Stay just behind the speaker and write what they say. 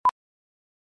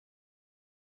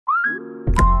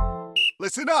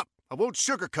Listen up. I won't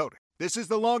sugarcoat it. This is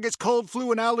the longest cold,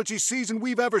 flu, and allergy season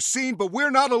we've ever seen, but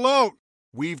we're not alone.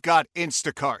 We've got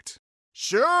Instacart.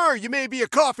 Sure, you may be a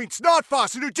coughing snot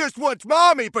faucet who just wants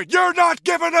mommy, but you're not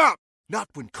giving up. Not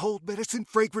when cold medicine,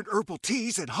 fragrant herbal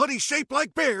teas, and honey shaped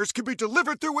like bears can be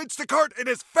delivered through Instacart in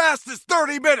as fast as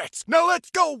 30 minutes. Now let's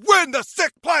go win the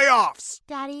sick playoffs.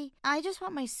 Daddy, I just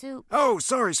want my soup. Oh,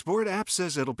 sorry, Sport. App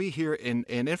says it'll be here in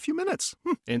a few minutes.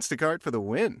 Instacart for the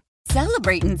win.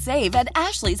 Celebrate and save at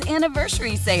Ashley's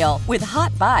Anniversary Sale. With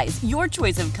Hot Buys, your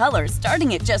choice of colors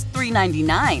starting at just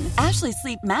 $3.99. Ashley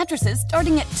Sleep mattresses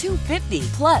starting at $2.50.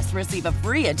 Plus, receive a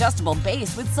free adjustable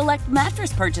base with select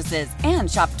mattress purchases. And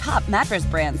shop top mattress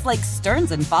brands like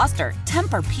Stearns & Foster,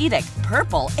 Tempur-Pedic,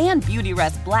 Purple, and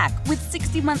Beautyrest Black with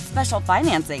 60-month special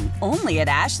financing. Only at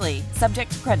Ashley.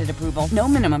 Subject to credit approval. No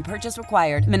minimum purchase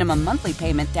required. Minimum monthly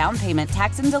payment, down payment,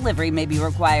 tax, and delivery may be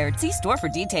required. See store for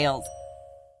details.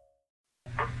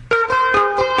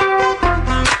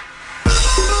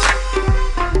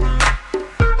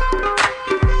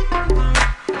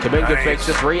 Kuminga fakes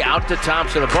a three, out to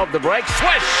Thompson, above the break,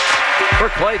 swish for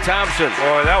Klay Thompson.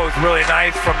 Boy, that was really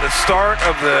nice from the start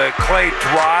of the Klay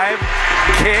drive,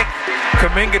 kick.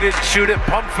 Kuminga didn't shoot it,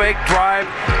 pump fake, drive,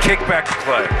 kick back to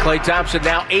Klay. Klay Thompson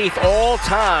now 8th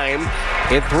all-time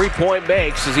in three-point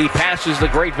makes as he passes the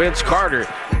great Vince Carter.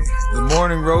 The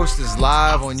Morning Roast is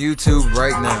live on YouTube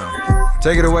right now.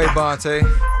 Take it away, Bonte.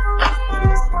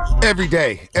 Every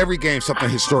day, every game, something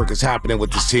historic is happening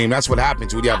with this team. That's what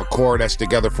happens when you have a core that's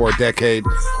together for a decade.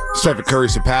 Stephen Curry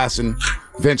surpassing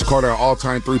Vince Carter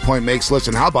all-time three-point makes.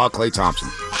 Listen, how about Klay Thompson?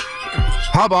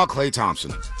 How about Klay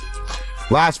Thompson?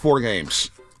 Last 4 games.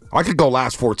 I could go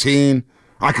last 14.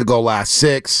 I could go last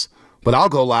 6. But I'll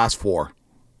go last 4.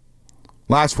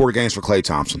 Last 4 games for Klay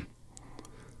Thompson.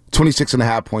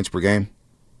 26.5 points per game.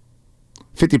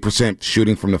 50%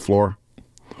 shooting from the floor.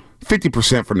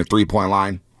 50% from the three-point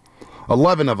line.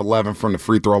 11 of 11 from the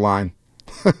free throw line.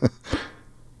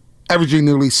 Averaging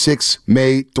nearly 6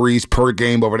 made threes per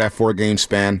game over that 4-game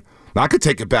span. Now, I could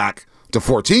take it back to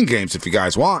 14 games if you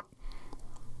guys want.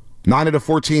 9 of the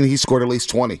 14, he scored at least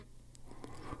 20.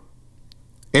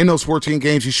 In those 14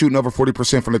 games, he's shooting over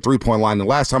 40% from the three-point line. The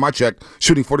last time I checked,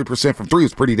 shooting 40% from three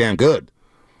was pretty damn good.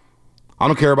 I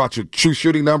don't care about your true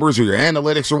shooting numbers or your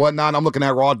analytics or whatnot. I'm looking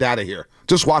at raw data here.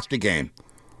 Just watch the game.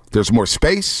 There's more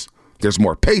space. There's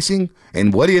more pacing,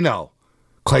 and what do you know?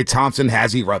 Klay Thompson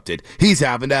has erupted. He's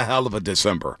having a hell of a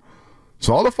December.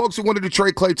 So all the folks who wanted to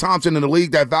trade Klay Thompson in a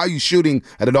league that values shooting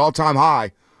at an all-time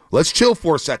high, let's chill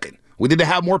for a second. We need to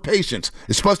have more patience,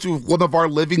 especially with one of our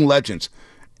living legends.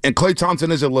 And Klay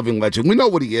Thompson is a living legend. We know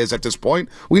what he is at this point.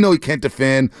 We know he can't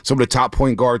defend some of the top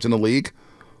point guards in the league.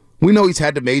 We know he's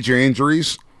had the major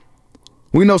injuries.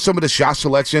 We know some of the shot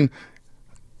selection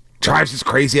drives us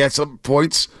crazy at some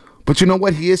points. But you know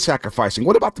what? He is sacrificing.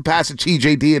 What about the pass to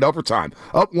TJD in overtime?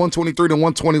 Up 123 to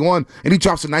 121, and he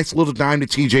drops a nice little dime to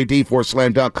TJD for a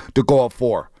slam dunk to go up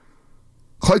 4.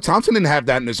 Klay Thompson didn't have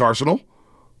that in his arsenal.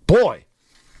 Boy,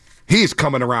 he's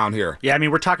coming around here. Yeah, I mean,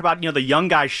 we're talking about, the young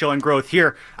guys showing growth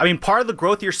here. I mean, part of the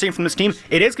growth you're seeing from this team,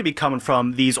 it is going to be coming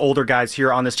from these older guys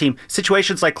here on this team.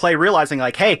 Situations like Klay realizing,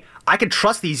 like, hey, I can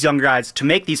trust these young guys to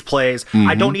make these plays. Mm-hmm.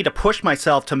 I don't need to push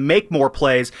myself to make more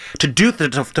plays,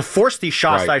 to force these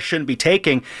shots that I shouldn't be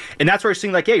taking. And that's where you're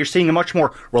seeing, you're seeing a much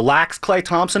more relaxed Klay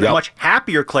Thompson, a much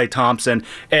happier Klay Thompson.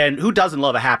 And who doesn't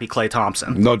love a happy Klay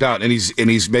Thompson? No doubt. And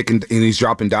he's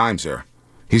dropping dimes there.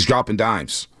 He's dropping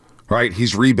dimes, right?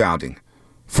 He's rebounding.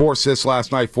 4 assists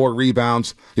last night, 4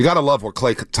 rebounds. You got to love where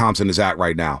Klay Thompson is at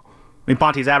right now. I mean,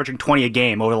 Bonte's averaging 20 a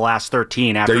game over the last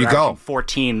 13 after averaging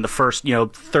 14 the first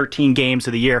 13 games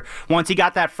of the year. Once he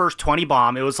got that first 20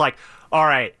 bomb, it was like, all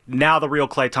right, now the real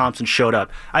Klay Thompson showed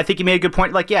up. I think he made a good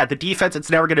point. The defense,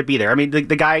 it's never going to be there. I mean,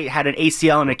 the guy had an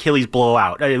ACL and Achilles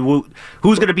blowout.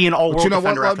 Who's going to be an all-world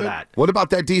defender after that? What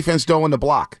about that defense doing the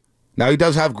block? Now, he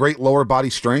does have great lower body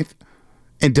strength.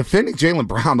 And defending Jaylen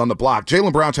Brown on the block,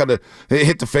 Jaylen Brown tried to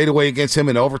hit the fadeaway against him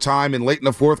in overtime and late in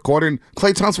the fourth quarter, and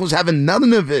Klay Thompson was having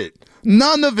none of it.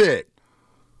 None of it.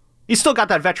 He's still got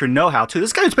that veteran know-how, too.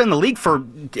 This guy's been in the league for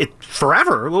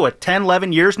forever. 10,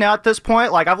 11 years now at this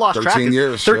point? I've lost track. 13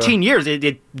 years. 13 years.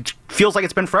 It feels like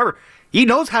it's been forever. He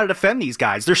knows how to defend these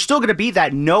guys. There's still going to be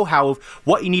that know-how of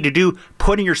what you need to do,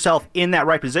 putting yourself in that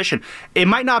right position. It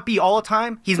might not be all the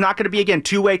time. He's not going to be, again,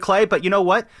 two-way Klay, but you know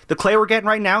what? The Klay we're getting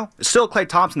right now is still Klay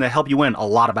Thompson that help you win a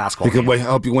lot of basketball games. He can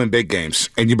help you win big games.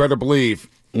 And you better believe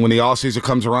when the offseason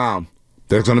comes around,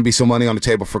 there's going to be some money on the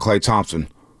table for Klay Thompson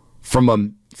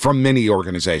from many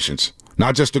organizations.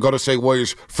 Not just the Golden State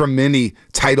Warriors, from many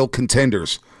title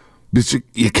contenders. But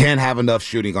you can't have enough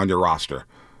shooting on your roster.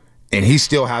 And he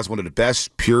still has one of the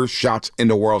best pure shots in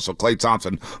the world. So Klay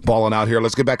Thompson balling out here.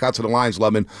 Let's get back out to the lines,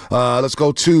 Lemon. Let's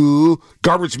go to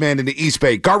Garbage Man in the East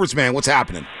Bay. Garbage Man, what's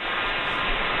happening?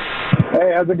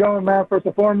 Hey, how's it going, man? First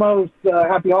and foremost,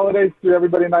 happy holidays to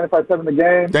everybody in 95.7 The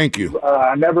Game. Thank you.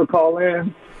 I never call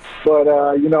in, but,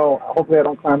 hopefully I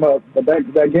don't climb up. But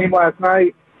that game last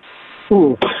night,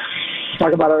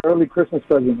 talk about an early Christmas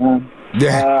present, man.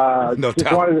 Yeah, no just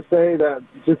doubt. wanted to say that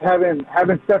just having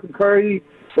Stephen Curry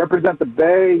represent the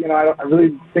Bay, I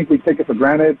really think we take it for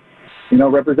granted,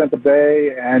 represent the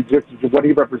Bay and just what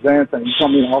he represents. And he's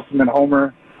going to be an ultimate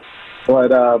homer.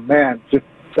 But, man, just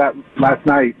that last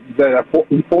night, the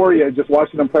euphoria, just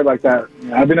watching him play like that.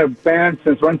 I've been a fan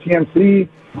since Run TMC,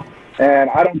 and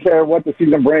I don't care what the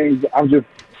season brings. I'm just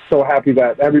so happy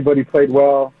that everybody played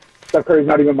well. Steph Curry's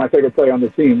not even my favorite player on the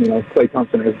team, Klay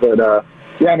Thompson is. But,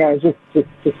 yeah, man, just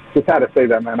had to say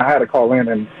that, man. I had to call in,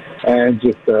 and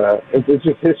just it's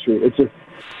just history. It's just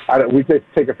we take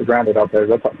it for granted out there.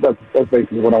 That's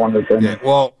basically what I wanted to say. Yeah,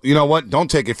 well, you know what? Don't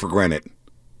take it for granted.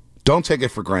 Don't take it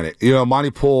for granted.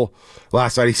 Monty Poole,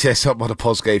 last night, he said something on the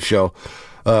post-game show.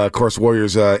 Of course,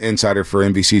 Warriors insider for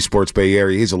NBC Sports Bay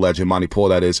Area. He's a legend, Monty Poole,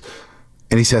 that is.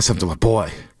 And he said something like, boy,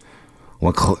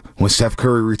 when Steph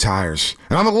Curry retires.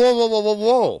 And I'm like,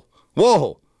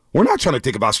 whoa. We're not trying to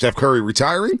think about Steph Curry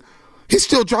retiring. He's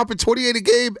still dropping 28 a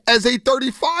game as a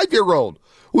 35-year-old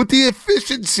with the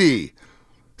efficiency.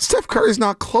 Steph Curry's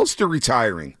not close to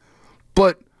retiring.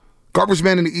 But Garbage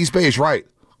Man in the East Bay is right.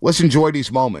 Let's enjoy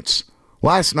these moments.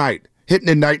 Last night, hitting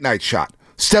a night-night shot,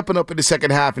 stepping up in the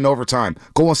second half in overtime,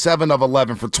 going 7 of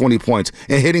 11 for 20 points,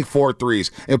 and hitting 4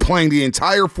 threes, and playing the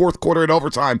entire fourth quarter in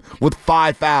overtime with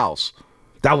 5 fouls.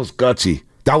 That was gutsy.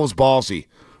 That was ballsy.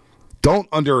 Don't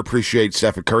underappreciate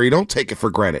Stephen Curry. Don't take it for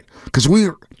granted, because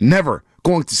we're never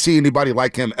going to see anybody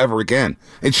like him ever again.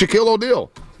 And Shaquille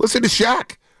O'Neal, listen to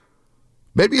Shaq.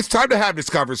 Maybe it's time to have this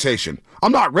conversation.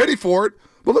 I'm not ready for it,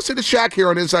 but listen to Shaq here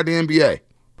on Inside the NBA.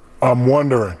 I'm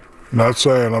wondering, not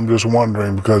saying, I'm just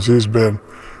wondering, because he's been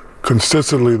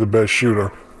consistently the best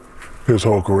shooter his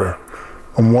whole career.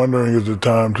 I'm wondering, is it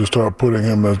time to start putting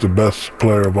him as the best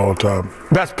player of all time?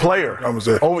 Best player? I was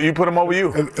there. Oh, you put him over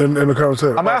you? In the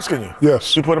conversation. I'm asking you.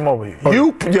 Yes. You put him over you. Okay.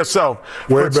 You yourself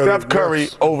Way put better, Steph Curry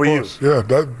yes, over you. Yeah,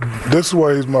 this is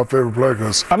why he's my favorite player.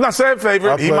 Cause I'm not saying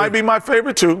favorite. He might be my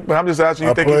favorite too, but I'm just asking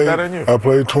you, think he's better than you? I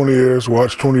played 20 years,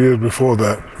 watched 20 years before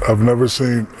that. I've never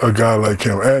seen a guy like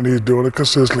him. And he's doing it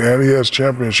consistently, and he has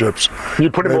championships. You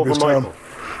put him over Michael?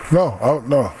 No,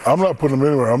 I'm not putting him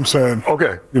anywhere. I'm saying,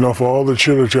 okay, for all the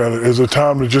chitter chatter, is it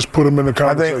time to just put him in the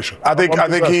conversation? I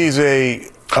think he's a.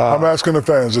 I'm asking the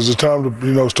fans, is it time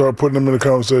to start putting him in the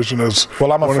conversation as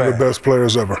one of the best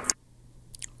players ever?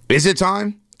 Is it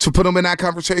time to put him in that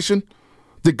conversation,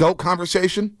 the GOAT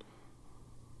conversation?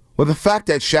 Well, the fact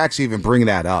that Shaq's even bringing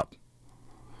that up,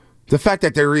 the fact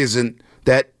that there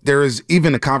is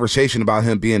even a conversation about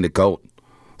him being the GOAT,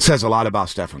 says a lot about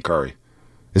Stephen Curry.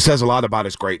 It says a lot about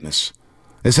his greatness.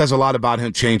 It says a lot about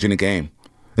him changing the game.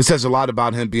 It says a lot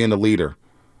about him being a leader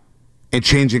and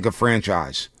changing a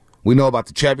franchise. We know about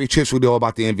the championships. We know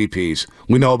about the MVPs.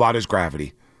 We know about his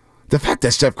gravity. The fact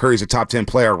that Steph Curry is a top 10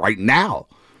 player right now,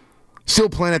 still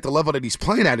playing at the level that he's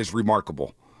playing at, is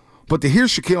remarkable. But to hear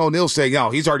Shaquille O'Neal say,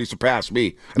 he's already surpassed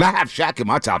me, and I have Shaq in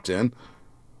my top 10.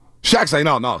 Shaq's like,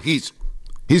 no, he's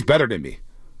better than me.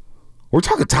 We're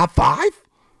talking top 5?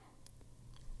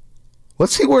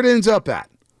 Let's see where it ends up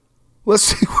at. But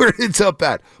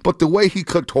the way he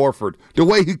cooked Horford, the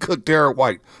way he cooked Derek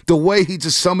White, the way he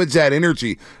just summons that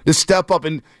energy to step up,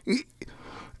 and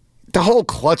the whole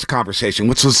clutch conversation,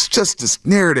 which was just this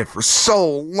narrative for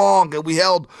so long, and we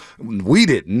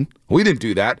didn't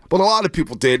do that, but a lot of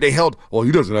people did. They held,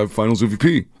 he doesn't have finals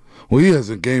MVP. Well, he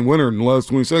has a game winner in the last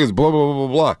 20 seconds, blah, blah, blah,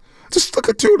 blah, blah. Just look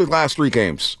at 2 of the last 3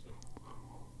 games.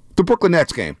 The Brooklyn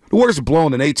Nets game. The Warriors are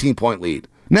blowing an 18-point lead.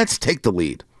 Nets take the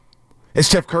lead. And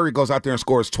Steph Curry goes out there and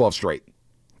scores 12 straight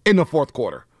in the fourth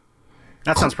quarter.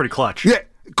 That sounds pretty clutch. Yeah,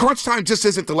 crunch time just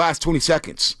isn't the last 20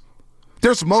 seconds.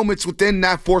 There's moments within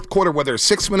that fourth quarter where there's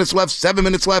 6 minutes left, 7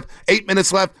 minutes left, 8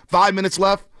 minutes left, 5 minutes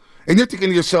left, and you're thinking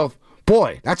to yourself,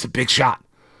 boy, that's a big shot.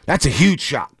 That's a huge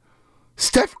shot.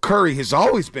 Steph Curry has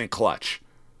always been clutch.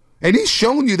 And he's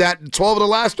shown you that in 2 of the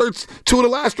last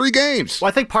 3 games. Well,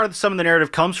 I think part of some of the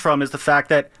narrative comes from is the fact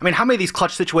that, how many of these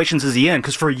clutch situations is he in?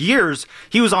 Because for years,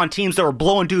 he was on teams that were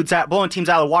blowing teams out of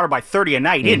the water by 30 a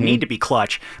night. He didn't need to be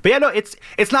clutch. But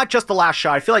it's not just the last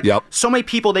shot. I feel like so many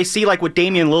people, they see what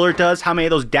Damian Lillard does, how many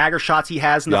of those dagger shots he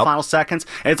has in the final seconds.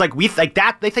 And it's like,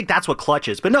 they think that's what clutch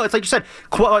is. But no, it's like you said,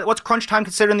 what's crunch time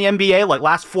considered in the NBA? Like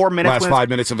last 4 minutes? Last 5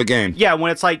 minutes of a game. Yeah,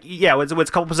 when it's it's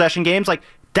a couple possession games. Like,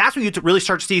 that's when you really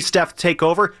start to see Steph take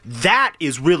over. That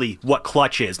is really what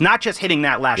clutch is. Not just hitting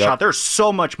that last shot. There's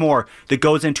so much more that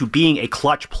goes into being a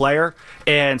clutch player.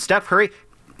 And Steph Curry,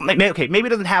 maybe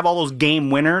doesn't have all those game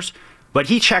winners, but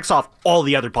he checks off all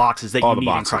the other boxes that you need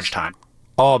in crunch time.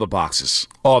 All the boxes.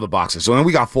 All the boxes. So then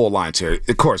we got full lines here.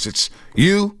 Of course, it's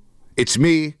you, it's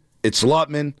me, it's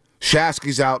Lutman,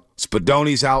 Shasky's out,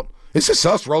 Spadoni's out. It's just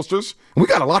us, Roasters. And we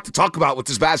got a lot to talk about with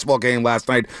this basketball game last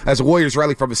night as the Warriors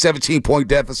rally from a 17-point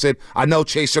deficit. I know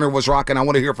Chase Center was rocking. I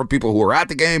want to hear from people who were at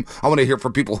the game. I want to hear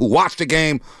from people who watched the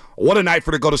game. What a night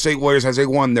for the Golden State Warriors as they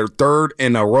won their third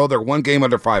in a row. They're one game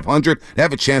under 500. They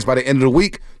have a chance by the end of the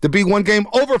week to be one game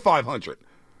over 500.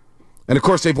 And, of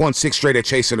course, they've won 6 straight at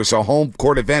Chase Center, so home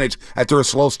court advantage after a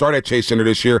slow start at Chase Center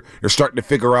this year. They're starting to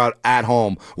figure out at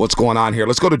home what's going on here.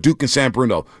 Let's go to Duke and San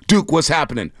Bruno. Duke, what's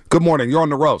happening? Good morning. You're on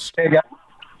the roast.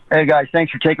 Hey, guys, thanks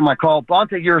for taking my call.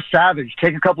 Bonte, you're a savage.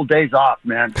 Take a couple days off,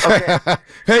 man. Okay.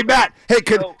 Hey, Matt.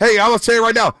 Hey, I will say it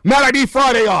right now. Matt, I need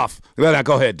Friday off.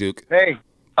 Go ahead, Duke. Hey,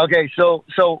 okay, so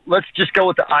let's just go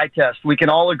with the eye test. We can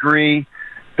all agree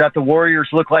that the Warriors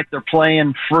look like they're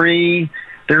playing free.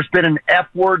 There's been an F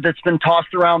word that's been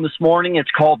tossed around this morning.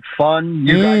 It's called fun.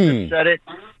 You guys have said it.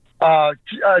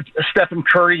 Stephen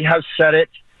Curry has said it.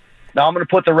 Now I'm going to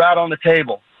put the rat on the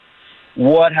table.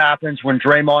 What happens when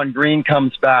Draymond Green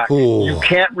comes back? Ooh. You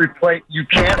can't replace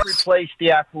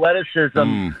the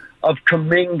athleticism of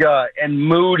Kuminga and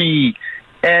Moody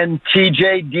and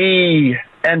TJD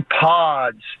and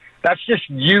Pods. That's just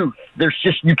youth.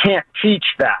 You can't teach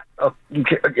that.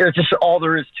 It's just all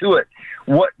there is to it.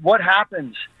 What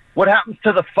happens? What happens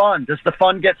to the fun? Does the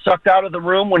fun get sucked out of the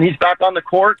room when he's back on the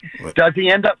court? Does he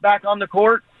end up back on the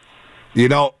court? You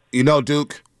know,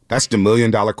 Duke, that's the $1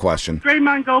 million question.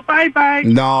 Draymond, go bye-bye.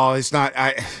 No, it's not.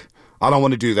 I don't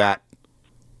want to do that.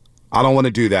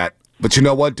 But you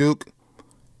know what, Duke?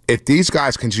 If these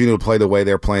guys continue to play the way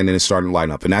they're playing in the starting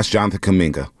lineup, and that's Jonathan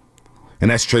Kuminga,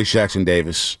 and that's Trayce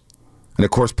Jackson-Davis, and,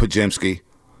 of course, Podziemski,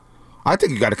 I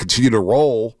think you got to continue to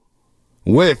roll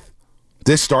with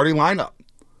this starting lineup.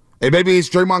 And maybe it's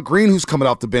Draymond Green who's coming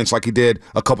off the bench like he did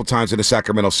a couple times in the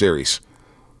Sacramento series.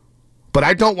 But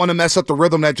I don't want to mess up the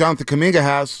rhythm that Jonathan Kuminga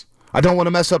has. I don't want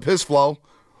to mess up his flow.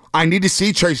 I need to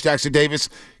see Trayce Jackson-Davis.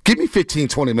 Give me 15,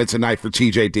 20 minutes a night for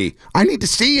TJD. I need to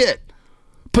see it.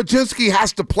 Podziemski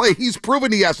has to play. He's proven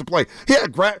he has to play.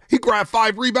 He grabbed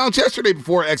 5 rebounds yesterday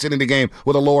before exiting the game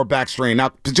with a lower back strain. Now,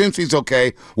 Podziemski's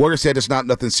okay. Warrior said it's not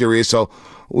nothing serious, so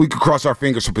we can cross our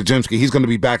fingers for Podziemski. He's going to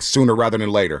be back sooner rather than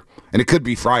later. And it could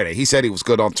be Friday. He said he was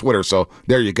good on Twitter, so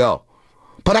there you go.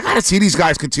 But I got to see these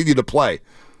guys continue to play.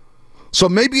 So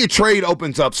maybe a trade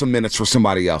opens up some minutes for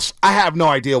somebody else. I have no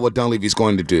idea what Dunleavy's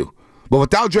going to do. But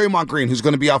without Draymond Green, who's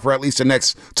going to be out for at least the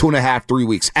next 2.5, 3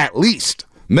 weeks, at least,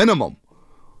 minimum,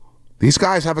 these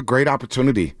guys have a great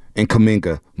opportunity in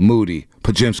Kuminga, Moody,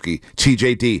 Podziemski,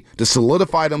 TJD to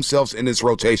solidify themselves in this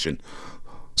rotation.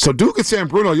 So Duke and San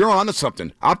Bruno, you're on to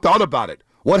something. I've thought about it.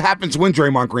 What happens when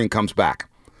Draymond Green comes back?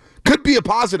 Could be a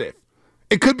positive.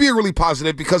 It could be a really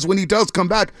positive because when he does come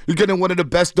back, you're getting one of the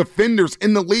best defenders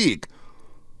in the league.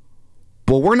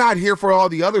 But we're not here for all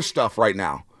the other stuff right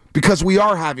now because we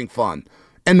are having fun.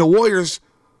 And the Warriors,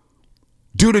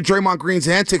 due to Draymond Green's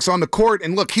antics on the court,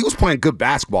 and look, he was playing good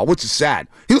basketball, which is sad.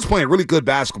 He was playing really good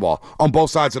basketball on both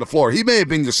sides of the floor. He may have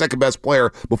been your second best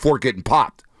player before getting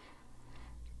popped.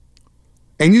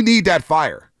 And you need that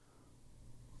fire.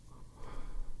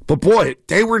 But boy,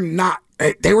 they were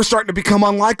starting to become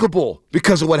unlikable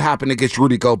because of what happened against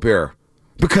Rudy Gobert,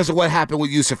 because of what happened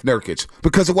with Yusuf Nurkic,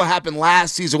 because of what happened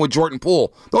last season with Jordan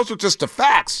Poole. Those are just the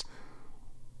facts.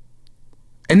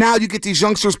 And now you get these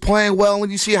youngsters playing well,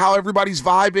 and you see how everybody's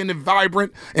vibing and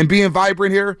vibrant and being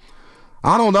vibrant here.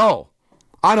 I don't know.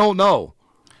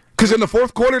 Because in the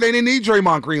fourth quarter, they didn't need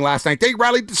Draymond Green last night. They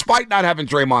rallied despite not having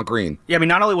Draymond Green. Yeah, I mean,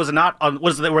 not only were they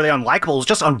unlikable, it was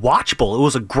just unwatchable. It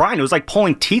was a grind. It was like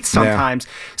pulling teeth sometimes.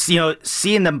 Yeah.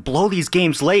 Seeing them blow these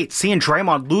games late, seeing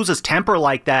Draymond lose his temper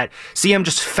like that, see him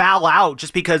just foul out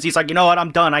just because he's like, you know what,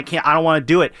 I'm done. I don't want to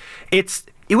do it.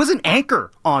 It was an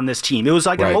anchor on this team. It was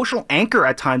like an emotional anchor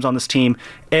at times on this team.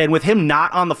 And with him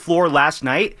not on the floor last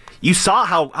night, you saw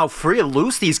how free and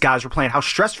loose these guys were playing, how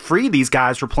stress-free these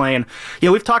guys were playing.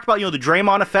 We've talked about, the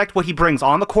Draymond effect, what he brings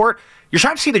on the court. You're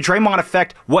starting to see the Draymond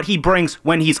effect, what he brings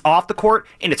when he's off the court,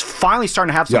 and it's finally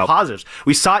starting to have some positives.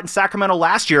 We saw it in Sacramento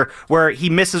last year where he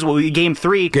misses game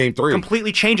three.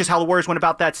 Completely changes how the Warriors went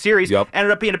about that series.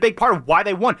 Ended up being a big part of why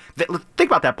they won. Think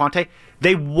about that, Ponte.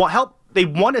 They helped they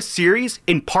won a series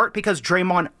in part because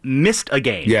Draymond missed a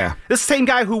game. Yeah. This same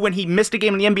guy who, when he missed a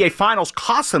game in the NBA Finals,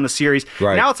 cost them the series.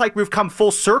 Right. Now it's like we've come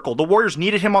full circle. The Warriors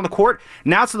needed him on the court.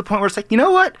 Now it's to the point where it's like, you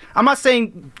know what? I'm not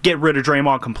saying get rid of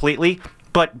Draymond completely,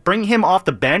 but bring him off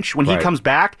the bench when he comes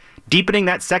back, deepening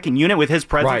that second unit with his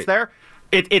presence there.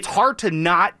 It's hard to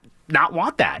not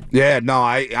want that. Yeah, no,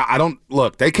 I don't.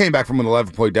 Look, they came back from an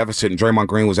 11-point deficit, and Draymond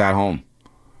Green was at home.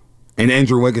 And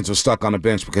Andrew Wiggins was stuck on the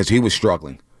bench because he was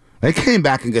struggling. They came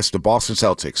back against the Boston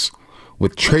Celtics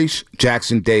with Trayce,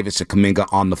 Jackson, Davis, and Kuminga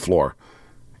on the floor.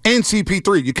 And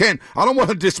CP3. I don't want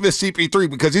to dismiss CP3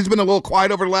 because he's been a little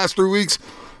quiet over the last 3 weeks.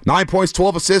 9 points,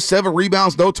 12 assists, 7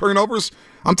 rebounds, no turnovers.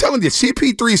 I'm telling you,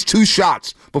 CP3's 2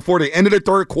 shots before the end of the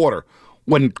third quarter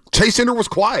when Chase Center was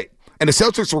quiet and the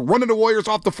Celtics were running the Warriors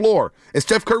off the floor and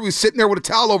Steph Curry was sitting there with a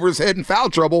towel over his head in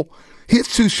foul trouble. He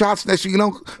hits 2 shots next year,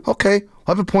 okay,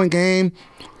 11-point game.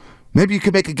 Maybe you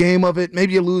could make a game of it.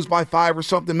 Maybe you lose by 5 or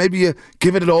something. Maybe you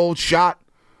give it an old shot.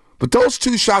 But those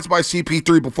 2 shots by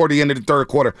CP3 before the end of the third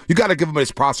quarter, you got to give him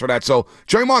his props for that. So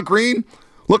Draymond Green,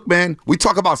 look, man, we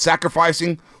talk about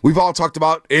sacrificing. We've all talked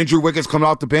about Andrew Wiggins coming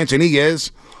off the bench, and he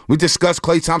is. We discussed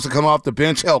Klay Thompson coming off the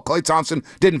bench. Hell, Klay Thompson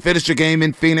didn't finish the game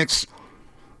in Phoenix.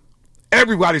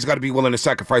 Everybody's got to be willing to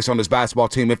sacrifice on this basketball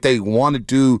team if they want to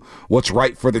do what's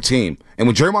right for the team. And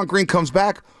when Draymond Green comes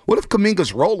back, what if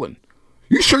Kuminga's rolling?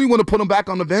 You sure you want to put him back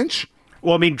on the bench?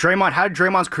 Well, I mean, how did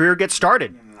Draymond's career get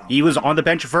started? He was on the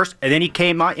bench first, and then he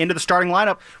came into the starting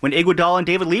lineup when Iguodala and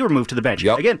David Lee were moved to the bench.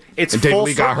 Yep. Again, it's and full David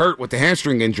Lee circle. got hurt with the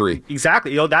hamstring injury.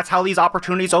 Exactly. That's how these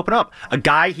opportunities open up. A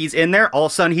guy, he's in there, all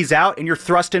of a sudden he's out, and you're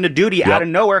thrust into duty out of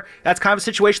nowhere. That's kind of a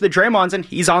situation that Draymond's in.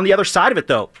 He's on the other side of it,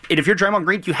 though. And if you're Draymond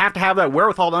Green, you have to have that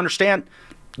wherewithal to understand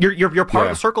you're part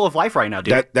of the circle of life right now,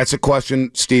 dude. That's a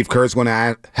question Steve Kerr's going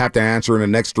to have to answer in the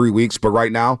next 3 weeks. But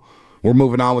right now, we're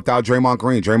moving on without Draymond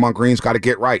Green. Draymond Green's got to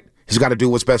get right. He's got to do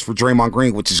what's best for Draymond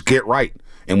Green, which is get right.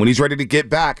 And when he's ready to get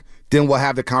back, then we'll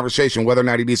have the conversation whether or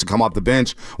not he needs to come off the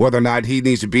bench, whether or not he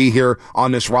needs to be here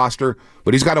on this roster.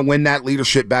 But he's got to win that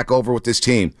leadership back over with this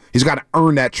team. He's got to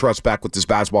earn that trust back with this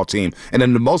basketball team. And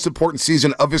in the most important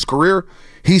season of his career,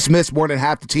 he's missed more than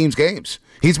half the team's games.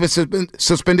 He's been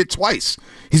suspended twice.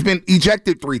 He's been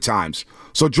ejected 3 times.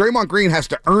 So Draymond Green has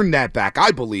to earn that back,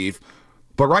 I believe.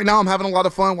 But right now I'm having a lot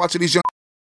of fun watching these young.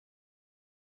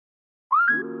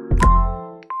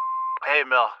 Hey,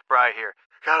 Mel, Bri here.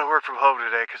 Gotta work from home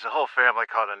today because the whole family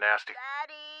caught a nasty.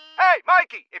 Daddy! Hey,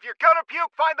 Mikey, if you're gonna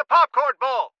puke, find the popcorn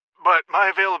bowl! But my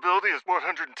availability is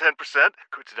 110%.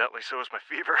 Coincidentally, so is my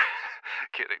fever.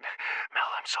 Kidding.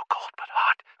 Mel, I'm so cold but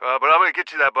hot. But I'm gonna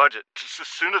get you that budget just as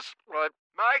soon as...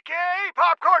 Mikey,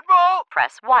 popcorn bowl!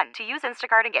 Press 1 to use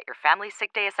Instacart and get your family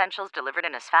sick day essentials delivered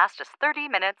in as fast as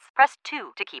 30 minutes. Press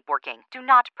 2 to keep working. Do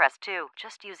not press 2.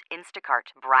 Just use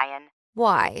Instacart, Brian.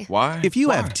 Why? If you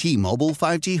have T-Mobile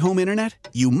 5G home internet,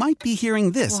 you might be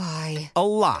hearing this a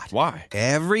lot. Why?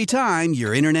 Every time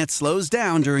your internet slows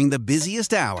down during the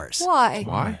busiest hours.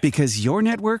 Why? Because your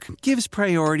network gives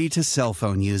priority to cell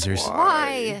phone users.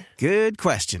 Why? Good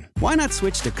question. Why not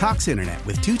switch to Cox Internet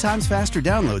with 2 times faster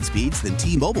download speeds than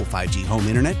T-Mobile 5G home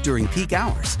internet during peak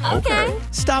hours? Okay.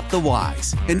 Stop the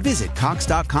whys and visit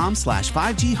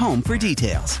cox.com/5G home for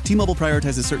details. T-Mobile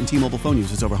prioritizes certain T-Mobile phone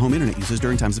users over home internet users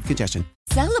during times of congestion.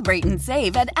 Celebrate and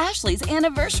save at Ashley's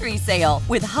Anniversary Sale.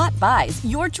 With Hot Buys,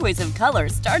 your choice of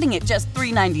colors starting at just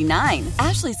 $3.99.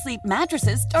 Ashley Sleep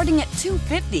mattresses starting at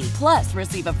 $2.50. Plus,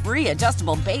 receive a free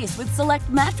adjustable base with select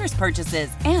mattress purchases.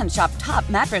 And shop top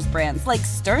mattress brands like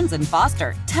Stearns &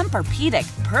 Foster,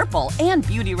 Tempur-Pedic, Purple, and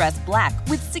Beautyrest Black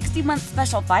with 60-month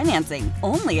special financing.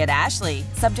 Only at Ashley.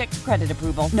 Subject to credit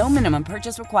approval. No minimum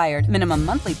purchase required. Minimum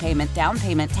monthly payment, down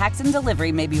payment, tax, and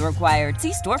delivery may be required.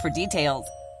 See store for details.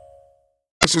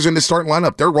 In the starting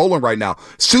lineup, they're rolling right now.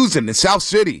 Susan in South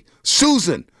City.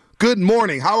 Susan, good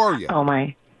morning. How are you? Oh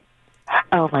my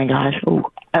gosh. Ooh,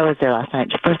 I was there last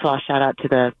night. First of all, shout out to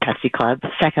the Pepsi Club.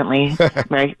 Secondly,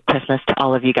 Merry Christmas to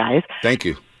all of you guys. Thank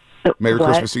you. Merry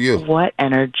Christmas to you. What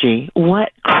energy.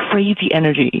 What crazy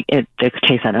energy at the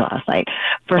Chase Center last night.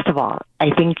 First of all, I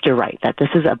think you're right that this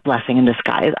is a blessing in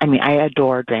disguise. I mean, I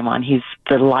adore Draymond. He's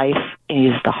the life,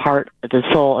 he's the heart, the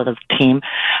soul of the team.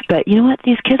 But you know what?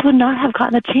 These kids would not have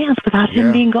gotten a chance without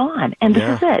him being gone. And this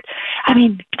is it. I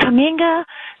mean, Kuminga,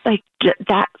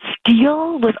 that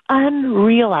steal was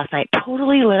unreal last night.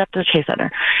 Totally lit up the Chase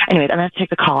Center. Anyways, I'm going to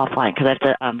take the call offline because I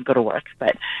have to go to work.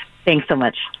 But thanks so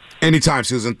much. Anytime,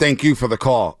 Susan. Thank you for the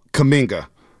call. Kuminga.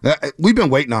 We've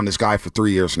been waiting on this guy for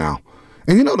 3 years now.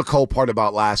 And you know the cold part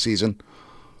about last season?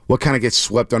 What kind of gets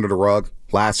swept under the rug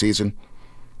last season?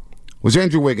 Was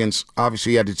Andrew Wiggins.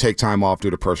 Obviously, he had to take time off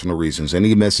due to personal reasons, and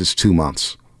he misses 2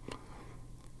 months.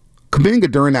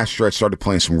 Kuminga during that stretch started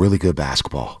playing some really good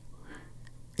basketball.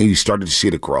 And you started to see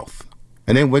the growth.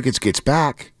 And then Wiggins gets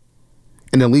back,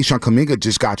 and the leash on Kuminga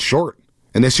just got short.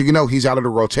 And next thing you know, he's out of the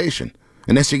rotation.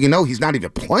 And next thing you know, he's not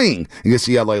even playing against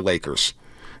the LA Lakers.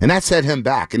 And that set him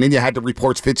back. And then you had the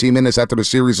reports 15 minutes after the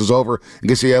series was over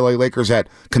against the LA Lakers that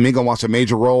Kuminga wants a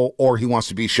major role or he wants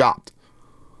to be shopped.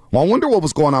 Well, I wonder what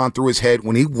was going on through his head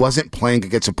when he wasn't playing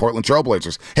against the Portland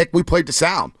Trailblazers. Heck, we played the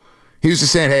sound. He was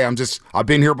just saying, hey, I've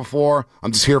been here before.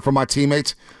 I'm just here for my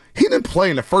teammates. He didn't play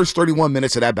in the first 31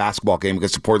 minutes of that basketball game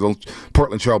against the Portland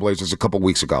Trailblazers a couple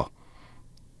weeks ago.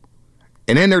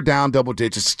 And then they're down double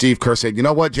digits. Steve Kerr said, you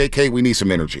know what, JK, we need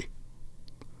some energy.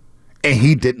 And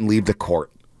he didn't leave the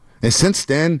court. And since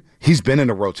then, he's been in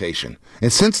a rotation.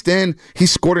 And since then,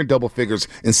 he's scored in double figures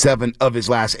in 7 of his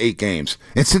last 8 games.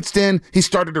 And since then, he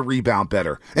started to rebound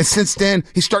better. And since then,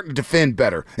 he's starting to defend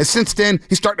better. And since then,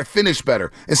 he's starting to finish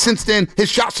better. And since then, his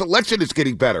shot selection is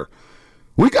getting better.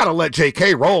 We got to let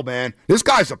JK roll, man. This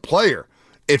guy's a player.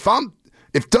 If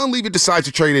Dunleavy decides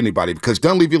to trade anybody, because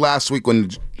Dunleavy last week when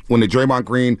the Draymond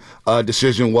Green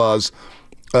decision was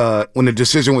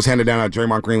handed down,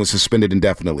 Draymond Green was suspended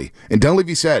indefinitely. And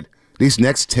Dunleavy said, these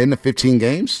next 10 to 15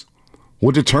 games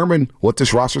will determine what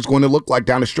this roster is going to look like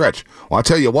down the stretch. Well, I'll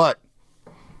tell you what,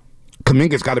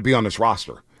 Kuminga's got to be on this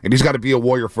roster. And he's got to be a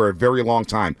Warrior for a very long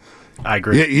time. I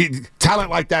agree. Talent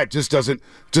like that just doesn't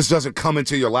come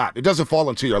into your lap. It doesn't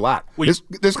fall into your lap.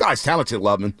 This guy's talented,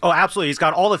 Loveman. Oh, absolutely. He's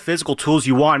got all the physical tools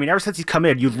you want. I mean, ever since he's come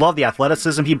in, you love the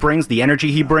athleticism he brings, the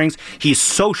energy he brings. He's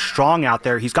so strong out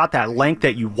there. He's got that length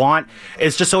that you want.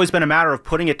 It's just always been a matter of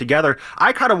putting it together.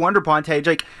 I kind of wonder, Bonte,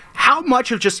 like, how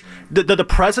much of just the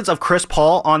presence of Chris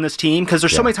Paul on this team, because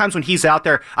there's so many times when he's out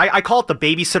there, I call it the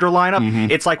babysitter lineup. Mm-hmm.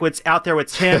 It's like what's out there,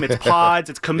 it's him, it's Pods,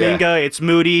 it's Kuminga, it's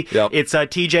Moody, it's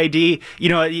TJD. You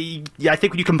know, I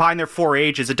think when you combine their 4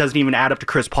 ages, it doesn't even add up to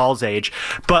Chris Paul's age.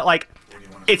 But, like,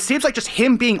 it seems like just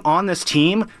him being on this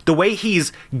team, the way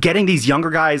he's getting these younger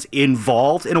guys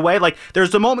involved in a way, like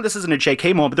there's the moment, this isn't a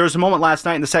JK moment, but there was a moment last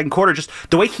night in the second quarter, just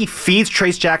the way he feeds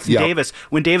Trayce Jackson-Davis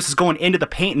when Davis is going into the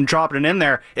paint and dropping it in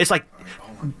there. It's like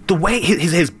the way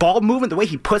his ball movement, the way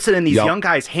he puts it in these young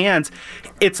guys' hands,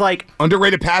 it's like...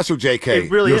 Underrated passer, JK.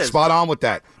 It really is. You're spot on with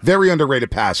that. Very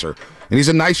underrated passer. And he's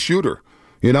a nice shooter.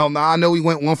 You know, now I know he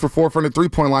went 1 for 4 from the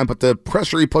three-point line, but the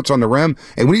pressure he puts on the rim,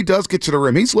 and when he does get to the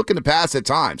rim, he's looking to pass at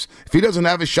times. If he doesn't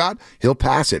have a shot, he'll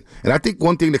pass it. And I think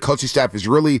one thing the coaching staff is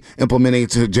really implementing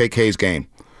into JK's game,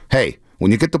 hey,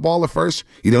 when you get the ball at first,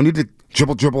 you don't need to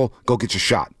dribble, go get your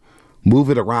shot. Move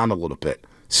it around a little bit.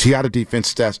 See how the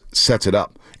defense sets it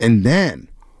up. And then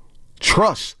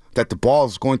trust that the ball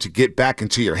is going to get back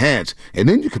into your hands, and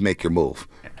then you can make your move.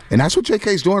 And that's what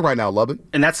JK's doing right now, Lubbock.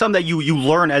 And that's something that you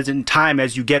learn as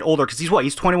you get older, because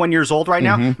he's 21 years old right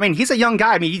now. I mean, he's a young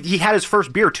guy. I mean, he had his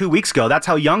first beer 2 weeks ago. That's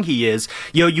how young he is.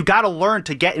 You know, you got to learn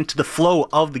to get into the flow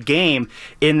of the game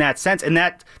in that sense. And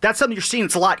that's something you're seeing.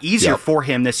 It's a lot easier for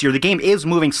him this year. The game is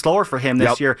moving slower for him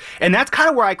this year. And that's kind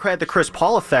of where I credit the Chris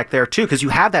Paul effect there, too, because you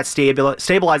have that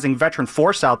stabilizing veteran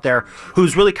force out there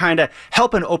who's really kind of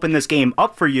helping open this game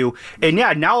up for you. And,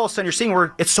 yeah, now all of a sudden you're seeing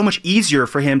where it's so much easier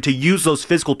for him to use those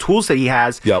physical tools that he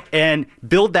has and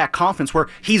build that confidence where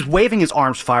he's waving his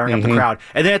arms, firing up the crowd.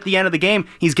 And then at the end of the game,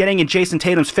 he's getting in Jason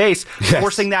Tatum's face,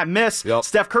 forcing that miss.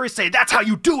 Steph Curry saying, that's how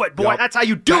you do it, boy. That's how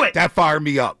you do it. That fired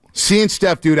me up. Seeing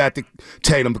Steph do that to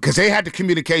Tatum, because they had the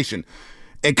communication.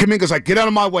 And Kuminga's like, get out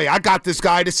of my way. I got this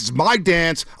guy. This is my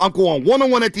dance. I'm going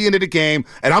one-on-one at the end of the game,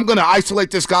 and I'm going to isolate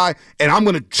this guy, and I'm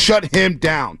going to shut him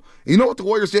down. You know what the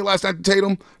Warriors did last night to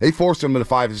Tatum? They forced him into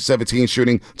 5-17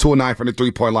 shooting, 2 of 9 from the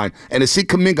three-point line. And to see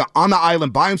Kuminga on the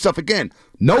island by himself again,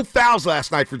 no fouls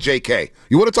last night for JK.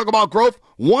 You want to talk about growth?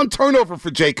 1 turnover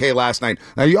for JK last night.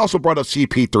 Now, you also brought up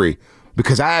CP3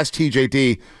 because I asked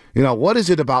TJD, you know, what is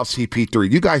it about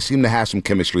CP3? You guys seem to have some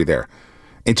chemistry there.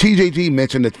 And TJD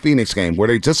mentioned the Phoenix game where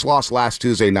they just lost last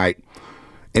Tuesday night.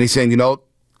 And he's saying, you know,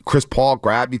 Chris Paul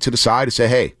grabbed me to the side and said,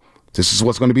 hey, this is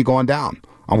what's going to be going down.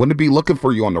 I'm going to be looking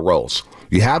for you on the rolls.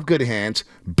 You have good hands.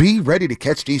 Be ready to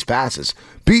catch these passes.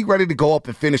 Be ready to go up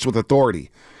and finish with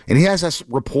authority. And he has that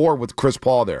rapport with Chris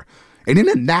Paul there. And then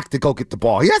a knack to go get the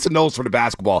ball. He has a nose for the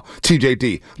basketball,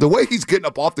 TJD. The way he's getting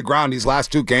up off the ground these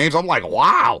last 2 games, I'm like,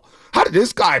 wow. How did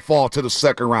this guy fall to the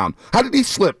second round? How did he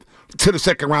slip to the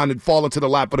second round and fall into the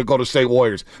lap of the Golden State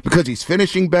Warriors? Because he's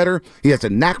finishing better. He has a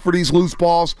knack for these loose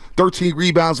balls. 13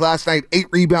 rebounds last night, 8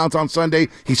 rebounds on Sunday.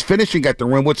 He's finishing at the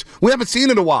rim, which we haven't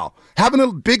seen in a while. Having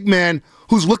a big man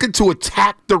who's looking to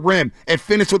attack the rim and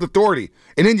finish with authority.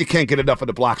 And then you can't get enough of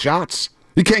the block shots.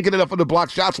 You can't get enough of the block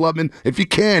shots, Lubman. If you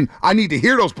can, I need to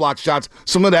hear those block shots,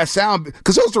 some of that sound,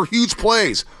 because those are huge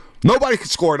plays. Nobody could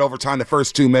score in overtime the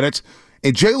first 2 minutes.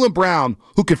 And Jaylen Brown,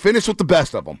 who could finish with the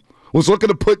best of them, was looking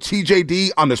to put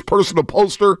TJD on his personal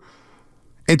poster.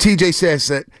 And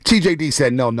TJD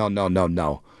said,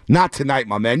 no. Not tonight,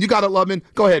 my man. You got it, Lubman.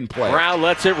 Go ahead and play. Brown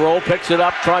lets it roll, picks it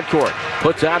up front court.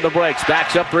 Puts on the brakes,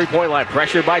 backs up three-point line.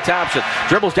 Pressured by Thompson.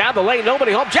 Dribbles down the lane,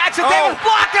 nobody home. Jackson Davis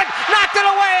blocked it, knocked it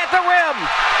away at the rim.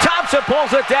 Thompson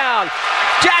pulls it down.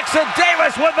 Jackson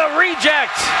Davis with the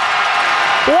reject.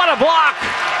 What a block.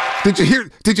 Did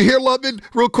you hear Lubman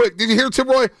real quick? Did you hear Tim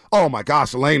Roy? Oh my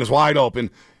gosh, the lane is wide open.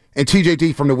 And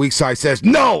TJD from the weak side says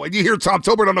no. And you hear Tom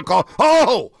Tolbert on the call.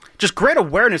 Oh! Just great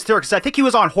awareness there, because I think he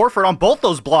was on Horford on both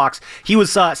those blocks. He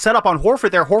was set up on Horford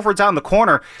there. Horford's out in the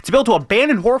corner. To be able to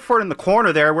abandon Horford in the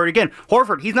corner there, where again,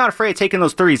 Horford, he's not afraid of taking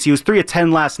those threes. He was 3 of 10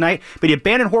 last night, but he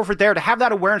abandoned Horford there to have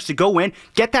that awareness to go in,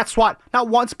 get that swat, not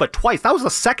once, but twice. That was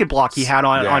the second block he had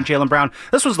on Jaylen Brown.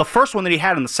 This was the first one that he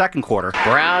had in the second quarter.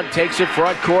 Brown takes it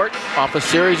front court, off a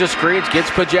series of screens, gets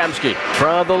Pajemski.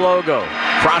 Front of the logo.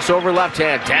 Crossover left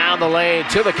hand, down the lane,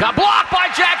 to the cup. Blocked by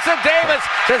Jackson Davis.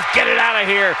 Says, get it out of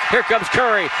here. Here comes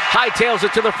Curry. Hightails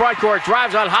it to the front court.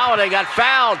 Drives on Holiday. Got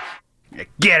fouled.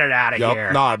 Get it out of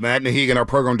here. Nah, Matt Nahegan, our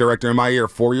program director in my ear,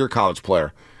 4-year college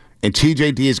player. And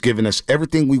TJD has given us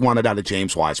everything we wanted out of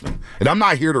James Wiseman. And I'm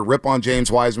not here to rip on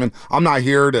James Wiseman. I'm not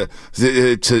here to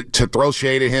throw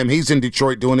shade at him. He's in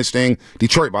Detroit doing his thing.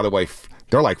 Detroit, by the way,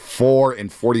 they're like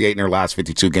 4-48 in their last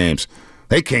 52 games.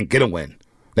 They can't get a win.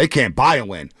 They can't buy a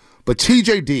win. But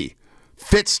TJD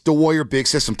fits the Warrior big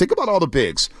system. Think about all the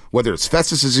bigs, whether it's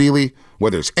Festus Ezeli,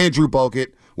 whether it's Andrew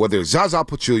Bogut, whether it's Zaza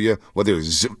Pachulia, whether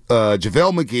it's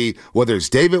JaVale McGee, whether it's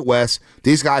David West.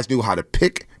 These guys knew how to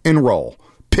pick and roll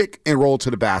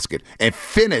to the basket and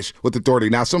finish with authority.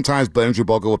 Now, sometimes Andrew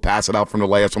Bogut will pass it out from the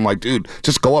layups. I'm like, dude,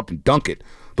 just go up and dunk it.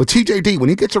 But TJD, when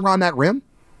he gets around that rim,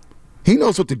 he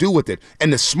knows what to do with it.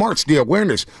 And the smarts, the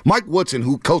awareness. Mike Woodson,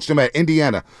 who coached him at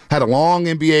Indiana, had a long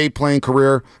NBA playing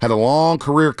career, had a long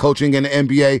career coaching in the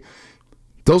NBA.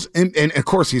 And of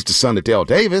course, he's the son of Dale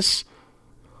Davis.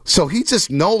 So he just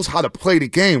knows how to play the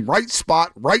game. Right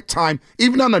spot, right time,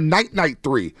 even on a night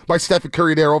three by Stephen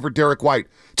Curry there over Derek White.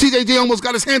 TJD almost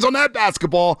got his hands on that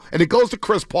basketball, and it goes to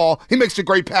Chris Paul. He makes a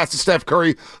great pass to Steph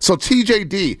Curry. So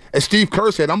TJD, as Steve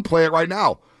Kerr said, I'm playing it right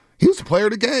now. He was the player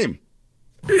of the game.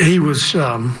 He was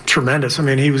tremendous. I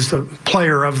mean, he was the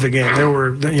player of the game. There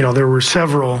were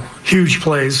several huge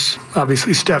plays.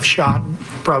 Obviously, Steph's shot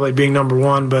probably being number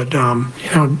one, but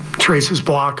Trayce's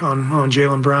block on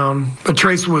Jaylen Brown. But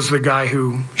Trayce was the guy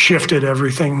who shifted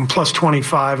everything. Plus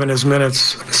 25 in his minutes.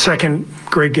 Second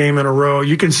great game in a row.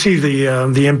 You can see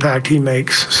the impact he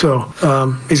makes. So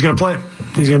he's going to play.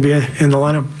 He's going to be in the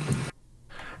lineup.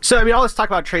 So, let's talk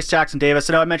about Trayce Jackson Davis.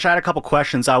 I mentioned I had a couple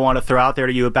questions I want to throw out there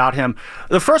to you about him.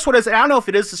 The first one is, I don't know if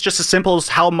it's just as simple as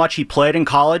how much he played in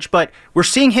college, but we're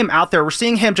seeing him out there. We're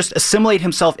seeing him just assimilate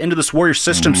himself into this Warrior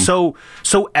system so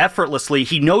effortlessly.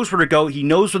 He knows where to go. He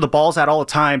knows where the ball's at all the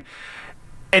time.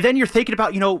 And then you're thinking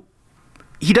about,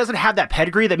 he doesn't have that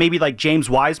pedigree that maybe like James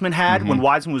Wiseman had when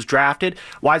Wiseman was drafted.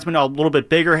 Wiseman a little bit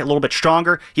bigger, a little bit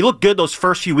stronger. He looked good those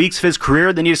first few weeks of his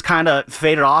career, then he just kind of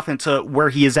faded off into where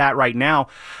he is at right now.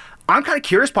 I'm kind of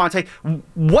curious, Ponte,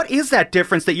 what is that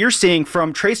difference that you're seeing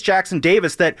from Trayce Jackson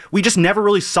Davis that we just never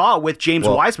really saw with James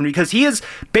Wiseman? Because he has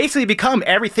basically become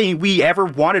everything we ever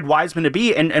wanted Wiseman to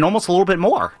be and almost a little bit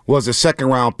more. Well, as a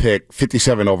second-round pick,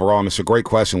 57 overall, and it's a great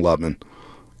question, Lubman.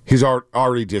 He's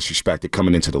already disrespected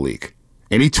coming into the league.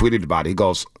 And he tweeted about it. He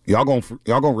goes, y'all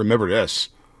gonna remember this.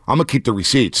 I'm going to keep the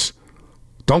receipts.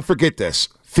 Don't forget this.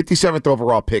 57th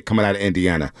overall pick coming out of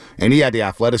Indiana. And he had the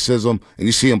athleticism, and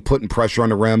you see him putting pressure on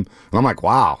the rim. And I'm like,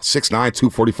 wow, 6'9",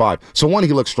 245. So one,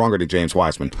 he looks stronger than James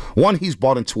Wiseman. One, he's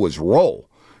bought into his role.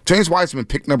 James Wiseman,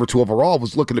 picked number 2 overall,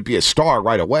 was looking to be a star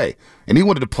right away. And he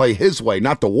wanted to play his way,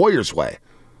 not the Warriors' way.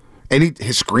 And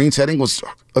his screen setting was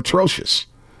atrocious.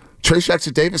 Trayce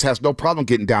Jackson Davis has no problem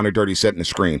getting down and dirty setting the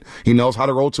screen. He knows how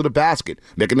to roll to the basket,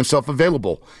 making himself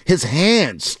available. His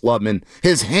hands, Lubman,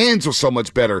 his hands are so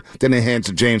much better than the hands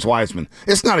of James Wiseman.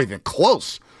 It's not even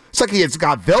close. It's like he has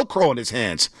got Velcro in his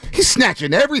hands. He's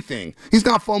snatching everything. He's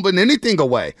not fumbling anything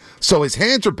away. So his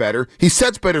hands are better. He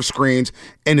sets better screens,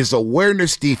 and his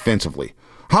awareness defensively.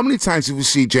 How many times did we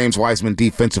see James Wiseman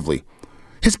defensively?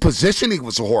 His positioning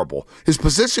was horrible. His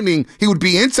positioning, he would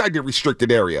be inside the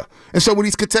restricted area. And so when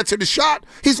he's contested a shot,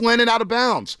 he's landing out of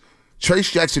bounds.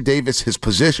 Trayce Jackson Davis, his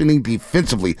positioning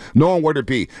defensively, knowing where to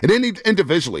be. And then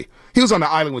individually, he was on the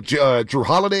island with Drew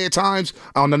Holiday at times,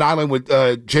 on an island with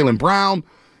Jaylen Brown.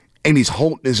 and he's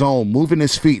holding his own, moving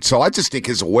his feet. So I just think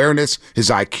his awareness, his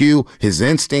IQ, his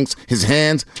instincts, his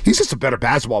hands, he's just a better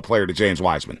basketball player than James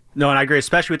Wiseman. No, and I agree,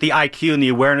 especially with the IQ and the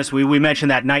awareness. We mentioned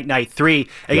that night three.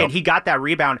 Again, Yep. he got that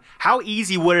rebound. How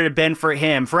easy would it have been for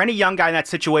him, for any young guy in that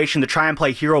situation, to try and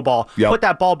play hero ball, put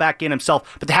that ball back in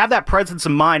himself, but to have that presence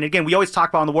of mind. Again, we always talk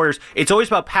about on the Warriors, it's always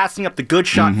about passing up the good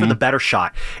shot for the better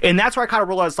shot. And that's where I kind of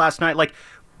realized last night, like,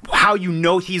 how you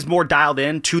know he's more dialed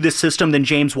in to this system than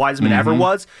James Wiseman ever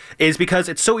was is because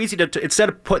it's so easy to instead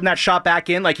of putting that shot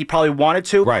back in like he probably wanted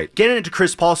to, get it into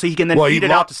Chris Paul so he can then feed it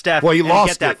out to Steph and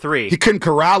get that three. He couldn't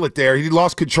corral it there. He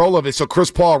lost control of it. So Chris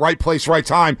Paul, right place, right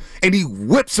time, and he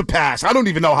whips a pass. I don't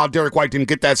even know how Derek White didn't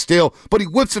get that steal, but he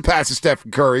whips a pass to Stephen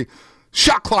Curry.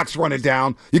 Shot clock's running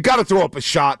down. You got to throw up a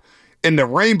shot, and the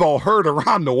rainbow heard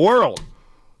around the world.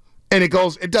 And it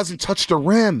doesn't touch the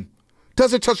rim.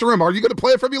 Doesn't touch the rim. Are you going to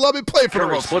play it for me, Love it? Play it for the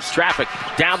Curry Roosters. flips traffic.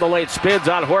 Down the lane, spins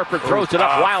on Horford, throws it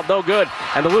up wild, no good.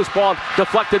 And the loose ball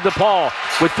deflected to Paul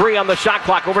with 3 on the shot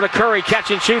clock. Over to Curry, catch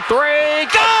and shoot 3.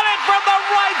 Got it from the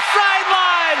right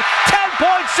sideline.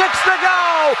 10.6 to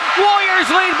go. Warriors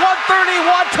lead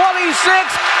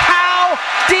 130-126. How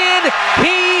did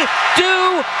he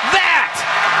do that?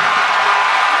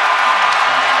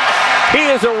 He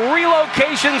is a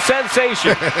relocation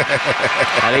sensation.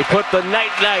 And he put the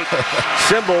night-night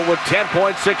symbol with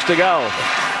 10.6 to go.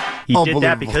 He did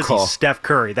that because he's Steph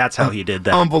Curry. That's how he did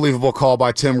that. Unbelievable call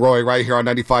by Tim Roy right here on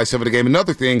 95.7 The Game.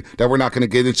 Another thing that we're not going to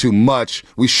get into much,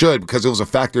 we should because it was a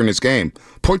factor in this game.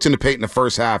 Points in the paint in the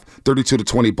first half,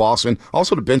 32-20 Boston.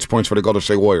 Also the bench points for the Golden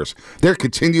State Warriors. They're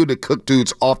continuing to cook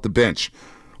dudes off the bench.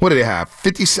 What did they have?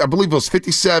 50, I believe it was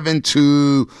 50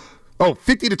 to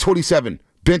 27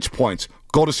 bench points,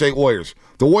 Golden State Warriors.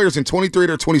 The Warriors in 23 of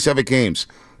their 27 games,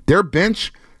 their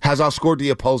bench has outscored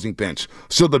the opposing bench.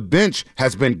 So the bench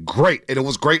has been great, and it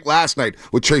was great last night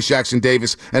with Trayce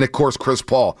Jackson-Davis and, of course, Chris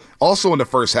Paul. Also in the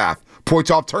first half,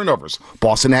 points off turnovers.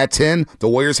 Boston had 10, the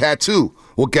Warriors had 2.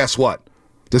 Well, guess what?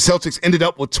 The Celtics ended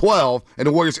up with 12, and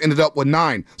the Warriors ended up with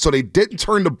 9. So they didn't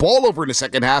turn the ball over in the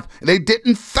second half, and they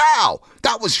didn't foul.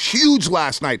 That was huge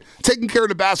last night. Taking care of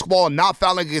the basketball and not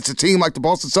fouling against a team like the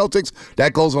Boston Celtics,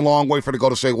 that goes a long way for the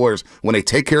Golden State Warriors. When they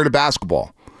take care of the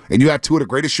basketball, and you have 2 of the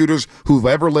greatest shooters who've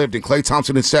ever lived in Klay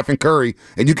Thompson and Stephen Curry,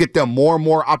 and you get them more and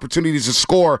more opportunities to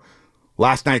score,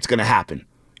 last night's going to happen.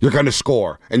 You're going to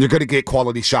score, and you're going to get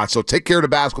quality shots. So take care of the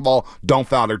basketball. Don't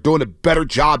foul. They're doing a better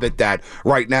job at that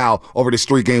right now over this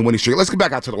 3-game winning streak. Let's get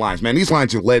back out to the lines, man. These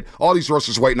lines are lit. All these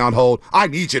rosters waiting on hold. I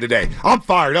need you today. I'm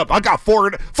fired up. I got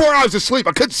 4 hours of sleep.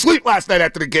 I couldn't sleep last night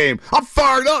after the game. I'm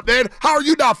fired up, man. How are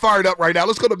you not fired up right now?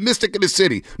 Let's go to Mystic in the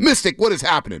city. Mystic, what is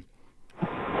happening?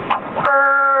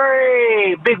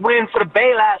 Big win for the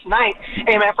Bay last night.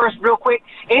 Hey, man, first, real quick,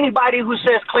 anybody who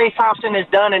says Klay Thompson is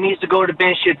done and needs to go to the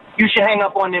bench, you should hang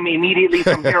up on them immediately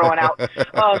from here on out.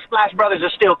 Splash Brothers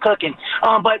are still cooking.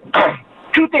 But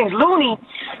 2 things. Looney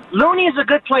is a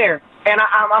good player, and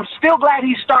I'm still glad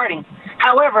he's starting.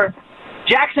 However,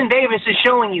 Jackson Davis is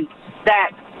showing you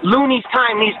that Looney's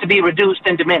time needs to be reduced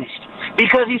and diminished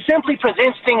because he simply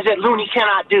presents things that Looney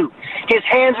cannot do. His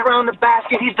hands around the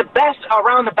basket, he's the best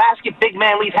around the basket big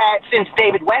man we've had since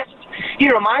David West.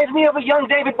 He reminds me of a young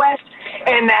David West,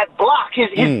 and that block, his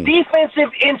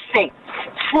defensive instinct,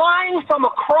 flying from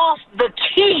across the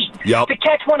key to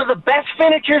catch one of the best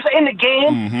finishers in the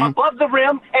game above the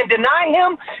rim and deny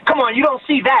him. Come on, you don't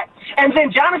see that. And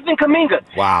then Jonathan Kuminga.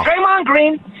 Wow. Draymond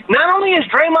Green, not only is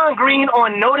Draymond Green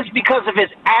on notice because of his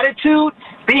attitude,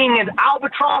 being an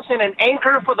albatross and an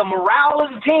anchor for the morale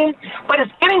of the team, but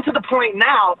it's getting to the point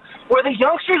now where the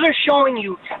youngsters are showing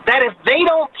you that if they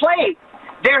don't play,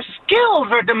 their skills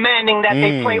are demanding that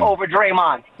they play over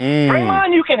Draymond.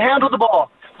 Draymond, you can handle the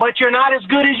ball, but you're not as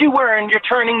good as you were, and you're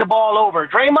turning the ball over.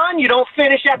 Draymond, you don't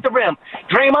finish at the rim.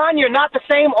 Draymond, you're not the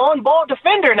same on-ball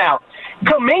defender now.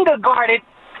 Kuminga guarded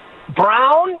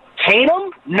Brown,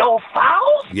 Tatum, no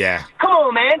fouls? Yeah. Come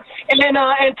on, man.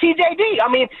 And TJD. I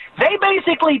mean, they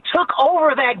basically took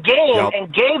over that game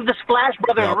and gave the Splash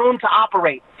Brothers room to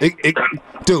operate.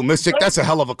 Dude, Mystic, that's a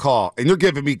hell of a call. And you're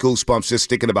giving me goosebumps just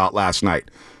thinking about last night.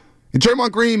 And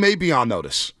Draymond Green may be on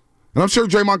notice. And I'm sure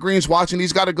Draymond Green's watching.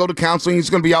 He's got to go to counseling. He's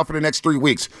going to be out for the next 3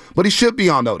 weeks. But he should be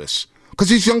on notice because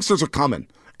these youngsters are coming,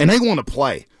 and they want to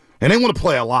play. And they want to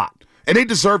play a lot. And they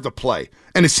deserve to play.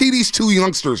 And to see these 2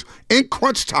 youngsters in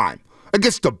crunch time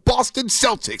against the Boston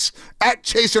Celtics at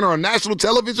Chase Center on national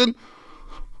television,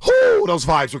 whoo, those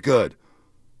vibes were good.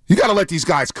 You got to let these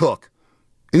guys cook.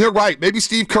 And you're right. Maybe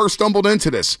Steve Kerr stumbled into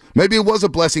this. Maybe it was a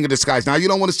blessing in disguise. Now, you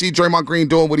don't want to see Draymond Green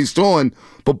doing what he's doing,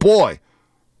 but boy,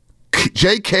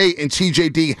 JK and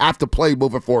TJD have to play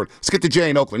moving forward. Let's get to Jay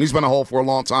in Oakland. He's been a hole for a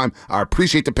long time. I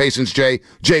appreciate the patience, Jay.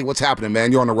 Jay, what's happening,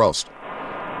 man? You're on the roast.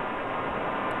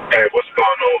 Hey, what's going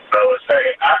on, fellas?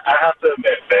 Hey, I have to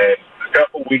admit, man, a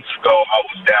couple weeks ago I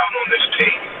was down on this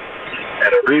team.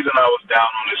 And the reason I was down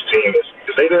on this team is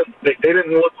because they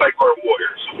didn't look like our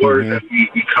Warriors, the Warriors that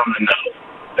we come to know.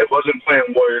 They wasn't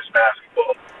playing Warriors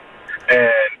basketball.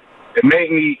 And it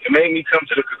made me come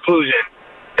to the conclusion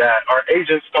that our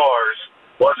aging stars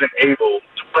wasn't able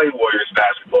to play Warriors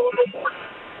basketball no more.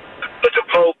 But to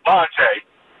quote Bonte,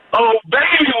 oh,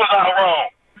 baby, was I wrong.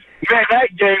 Man, that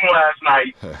game last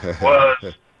night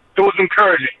was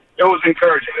encouraging. It was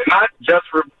encouraging. And not just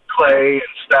for Clay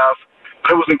and stuff,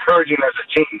 but it was encouraging as a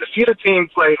team. To see the team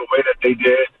play the way that they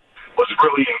did was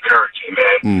really encouraging,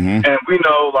 man. And we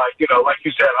know, like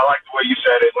you said, I like the way you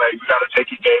said it, like, we got to take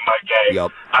it game by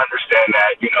game. I understand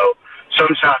that, some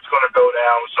shots going to go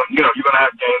down. You're going to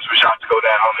have games where shots go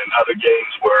down and other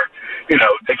games where,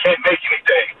 they can't make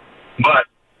anything. But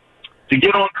to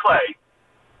get on Clay,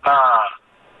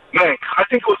 man, I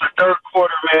think it was the third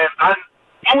quarter, man.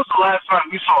 When was the last time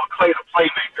we saw Clay the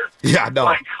playmaker? Yeah, I know.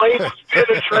 Like, Clay was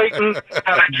penetrating,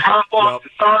 had a drop off to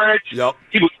Sarge.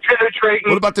 He was penetrating.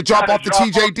 What about the drop off to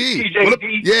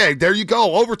TJD? Yeah, there you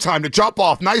go. Overtime, the drop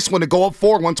off. Nice one to go up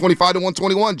 125 to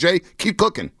 121. Jay, keep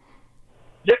cooking.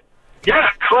 Yeah,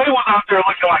 Clay was out there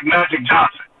looking like Magic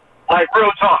Johnson. Like, real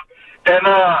talk. And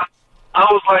I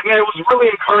was like, man, it was really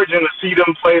encouraging to see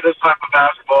them play this type of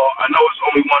basketball. I know it's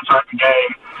only one type of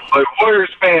game. But Warriors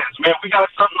fans, man, we got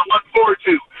something to look forward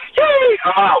to. Yay,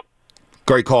 I'm out.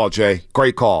 Great call, Jay.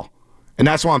 Great call. And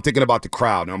that's why I'm thinking about the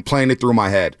crowd. And I'm playing it through my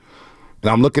head. And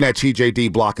I'm looking at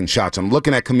TJD blocking shots. I'm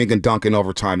looking at Kuminga dunking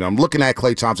overtime. And I'm looking at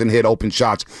Klay Thompson hit open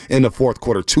shots in the fourth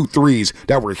quarter. 2 threes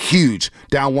that were huge.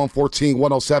 Down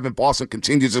 114-107. Boston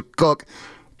continues to cook.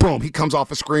 Boom, he comes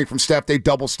off a screen from Steph. They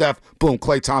double Steph. Boom,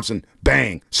 Klay Thompson.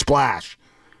 Bang, splash.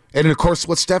 And then, of course,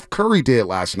 what Steph Curry did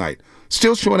last night.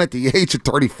 Still showing at the age of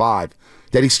 35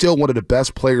 that he's still one of the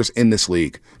best players in this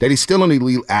league. That he's still an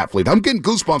elite athlete. I'm getting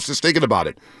goosebumps just thinking about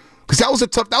it. Because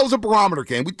that was a barometer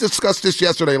game. We discussed this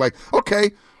yesterday. Like,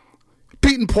 okay,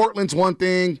 beating Portland's one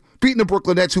thing. Beating the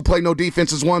Brooklyn Nets, who play no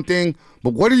defense, is one thing.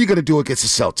 But what are you going to do against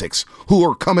the Celtics, who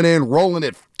are coming in, rolling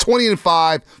at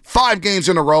 20-5, 5 games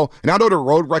in a row? And I know their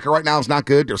road record right now is not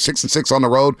good. They're 6-6 on the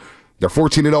road. They're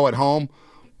 14-0 at home.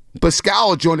 But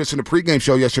Scal joined us in the pregame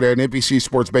show yesterday on NBC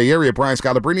Sports Bay Area. Brian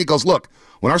Scalabrine goes, look,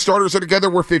 when our starters are together,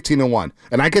 we're 15-1.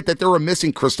 And I get that they were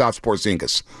missing Kristaps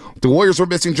Porzingis. The Warriors were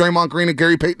missing Draymond Green and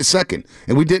Gary Payton II.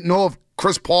 And we didn't know if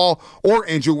Chris Paul or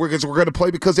Andrew Wiggins were going to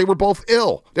play because they were both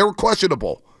ill. They were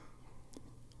questionable.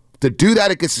 To do that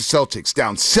against the Celtics,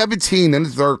 down 17 in the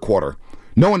third quarter,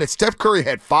 knowing that Steph Curry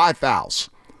had 5 fouls.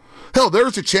 Hell,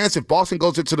 there's a chance if Boston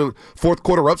goes into the fourth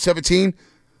quarter up 17,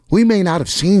 we may not have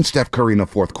seen Steph Curry in the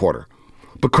fourth quarter.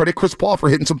 But credit Chris Paul for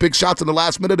hitting some big shots in the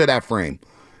last minute of that frame.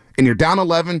 And you're down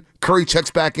 11, Curry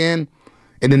checks back in,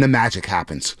 and then the magic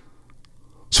happens.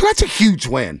 So that's a huge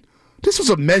win. This was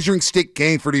a measuring stick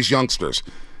game for these youngsters.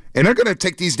 And they're going to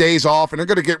take these days off, and they're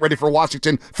going to get ready for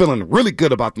Washington feeling really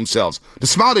good about themselves. The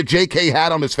smile that JK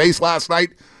had on his face last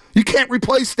night, you can't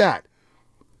replace that.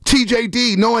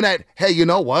 TJD knowing that, hey, you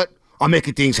know what? I'm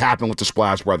making things happen with the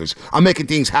Splash Brothers. I'm making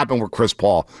things happen with Chris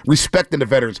Paul. Respecting the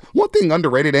veterans. One thing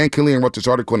underrated, and Killian wrote this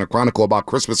article in the Chronicle about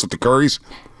Christmas with the Currys.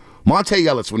 Monte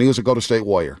Ellis, when he was a Golden State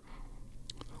Warrior,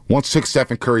 once took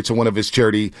Stephen Curry to one of his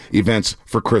charity events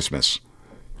for Christmas.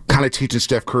 Kind of teaching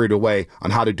Steph Curry the way on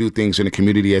how to do things in the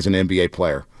community as an NBA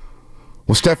player.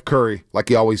 Well, Steph Curry, like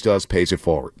he always does, pays it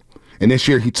forward. And this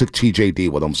year he took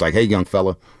TJD with him. It's like, hey, young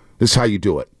fella, this is how you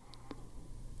do it.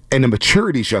 And the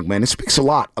maturity of this young man, it speaks a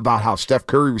lot about how Steph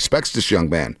Curry respects this young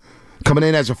man. Coming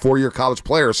in as a 4-year college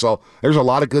player, so there's a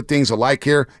lot of good things alike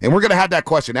here. And we're going to have that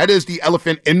question. That is the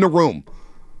elephant in the room.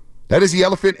 That is the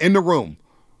elephant in the room.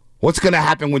 What's going to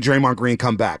happen when Draymond Green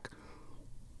come back?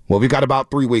 Well, we've got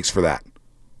about 3 weeks for that.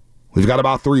 We've got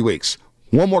about 3 weeks.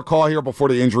 One more call here before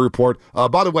the injury report.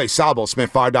 By the way, Salvo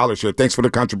spent $5 here. Thanks for the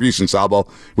contribution, Salvo.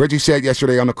 Reggie said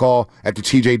yesterday on the call at the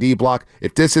TJD block,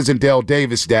 if this isn't Dale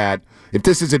Davis, Dad, if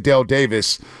this isn't Dale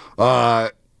Davis,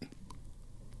 it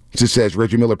just says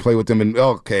Reggie Miller played with them.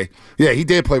 Okay. Yeah, he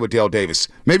did play with Dale Davis.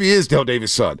 Maybe he is Dale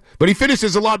Davis' son. But he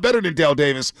finishes a lot better than Dale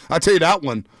Davis. I'll tell you that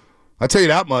one. I'll tell you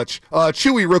that much.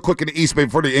 Chewy, real quick in the East Bay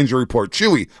before the injury report.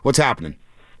 Chewy, what's happening?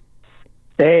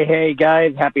 Hey,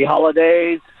 guys. Happy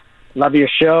holidays. Love your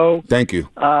show. Thank you.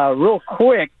 Real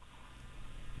quick,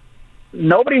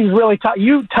 nobody's really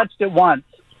you touched it once.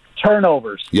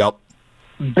 Turnovers. Yep.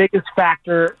 Biggest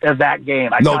factor of that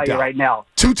game. I tell you right now.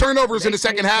 2 turnovers in the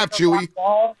second half, Chewy.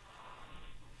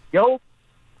 Yo.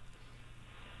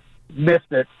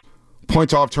 missed it.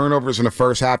 Points off turnovers in the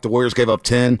first half. The Warriors gave up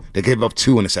 10. They gave up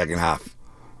 2 in the second half.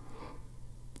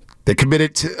 They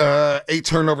committed 8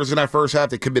 turnovers in that first half.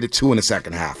 They committed 2 in the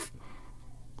second half.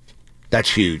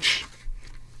 That's huge.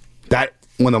 That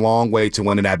went a long way to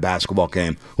winning that basketball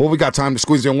game. Well, we got time to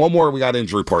squeeze in one more. We got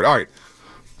injury report. All right.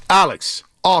 Alex,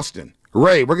 Austin,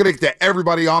 Ray, we're going to get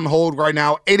everybody on hold right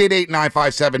now.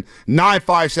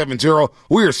 888-957-9570.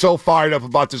 We are so fired up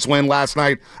about this win last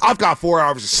night. I've got 4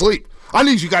 hours of sleep. I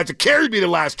need you guys to carry me the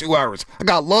last 2 hours. I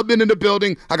got Lubman in the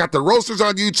building. I got the Roasters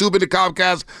on YouTube in the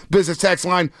Comcast business text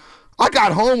line. I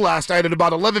got home last night at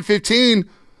about 11:15.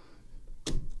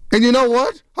 And you know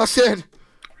what? I said,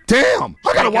 damn,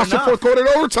 I got to watch the fourth quarter and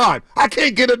overtime. I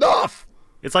can't get enough.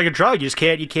 It's like a drug. You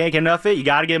can't get enough of it. You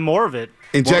got to get more of it.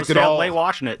 Injected all. Late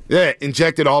watching it. Yeah,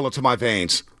 injected all into my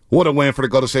veins. What a win for the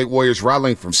Golden State Warriors,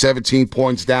 rattling from 17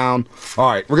 points down.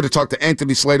 All right, we're going to talk to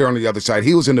Anthony Slater on the other side.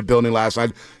 He was in the building last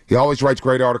night. He always writes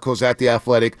great articles at The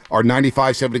Athletic. Our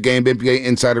 95.7 The Game NBA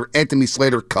insider, Anthony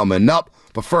Slater, coming up.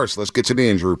 But first, let's get to the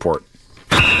injury report.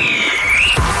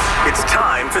 It's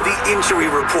time for the injury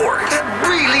report. It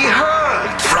really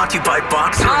hurts. Brought to you by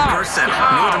Boxer & Gerson,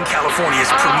 Northern California's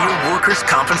premier workers'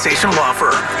 compensation law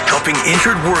firm, helping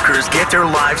injured workers get their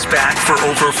lives back for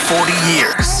over 40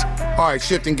 years. All right,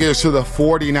 shifting gears to the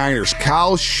 49ers.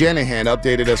 Kyle Shanahan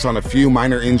updated us on a few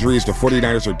minor injuries the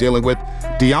 49ers are dealing with.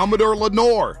 Deommodore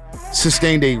Lenoir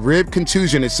sustained a rib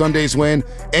contusion in Sunday's win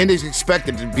and is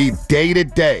expected to be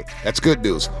day-to-day. That's good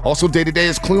news. Also day-to-day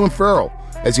is Cleveland Farrell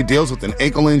as he deals with an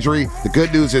ankle injury. The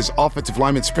good news is offensive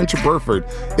lineman Spencer Burford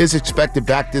is expected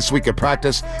back this week at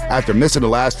practice after missing the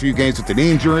last few games with a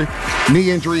knee injury.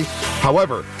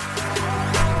 However,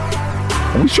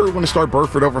 are we sure we want to start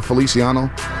Burford over Feliciano?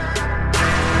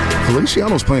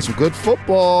 Feliciano's playing some good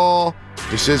football.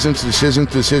 Decisions,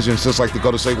 just like the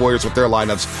Golden State Warriors with their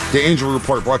lineups. The injury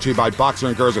report brought to you by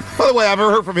Boxer & Gerson. By the way, I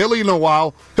haven't heard from Hillary in a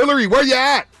while. Hillary, where you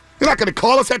at? You're not going to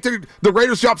call us after the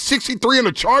Raiders dropped 63 on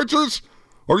the Chargers?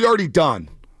 Or are you already done?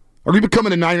 Are you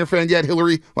becoming a Niner fan yet,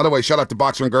 Hillary? By the way, shout out to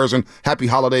Boxer & Gerson. Happy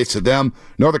holidays to them.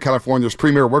 Northern California's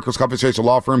premier workers' compensation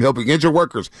law firm, helping injured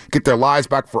workers get their lives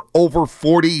back for over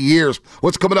 40 years.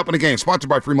 What's coming up in the game? Sponsored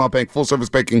by Fremont Bank, full-service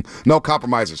banking, no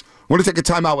compromises. We're going to take a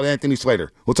time out with Anthony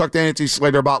Slater. We'll talk to Anthony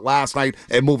Slater about last night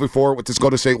and moving forward with this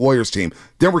Golden State Warriors team.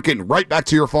 Then we're getting right back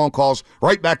to your phone calls,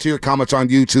 right back to your comments on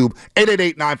YouTube.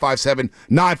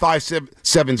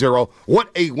 888-957-9570. What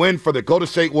a win for the Golden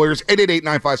State Warriors.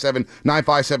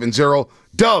 888-957-9570.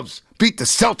 Dubs beat the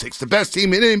Celtics, the best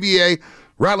team in the NBA,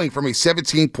 rallying from a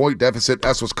 17-point deficit.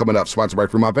 That's what's coming up. Sponsored by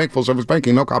Fremont Bank, full-service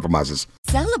banking, no compromises.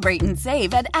 Celebrate and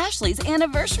save at Ashley's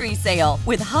Anniversary Sale.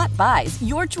 With Hot Buys,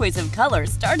 your choice of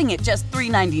colors starting at just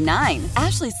 $3.99.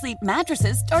 Ashley Sleep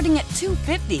mattresses starting at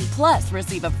 $2.50. Plus,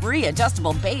 receive a free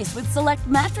adjustable base with select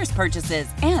mattress purchases.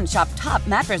 And shop top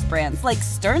mattress brands like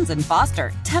Stearns &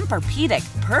 Foster,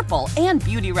 Tempur-Pedic, Purple, and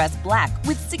Beautyrest Black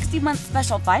with 60-month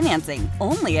special financing.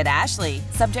 Only at Ashley.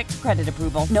 Subject to credit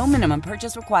approval. No minimum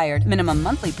purchase required.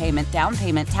 Minimum monthly payment, down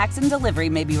payment, tax, and delivery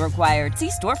may be required.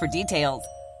 See store for details.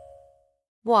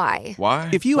 Why?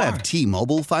 If you have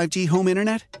T-Mobile 5G home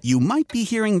internet, you might be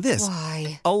hearing this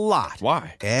a lot.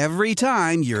 Why? Every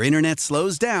time your internet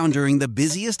slows down during the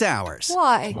busiest hours.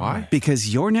 Why?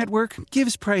 Because your network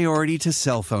gives priority to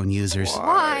cell phone users.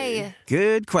 Why?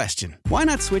 Good question. Why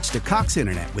not switch to Cox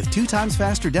Internet with 2 times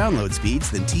faster download speeds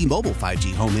than T-Mobile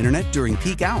 5G home internet during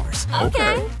peak hours?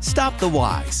 Okay. Stop the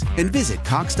whys and visit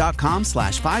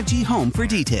cox.com/5G home for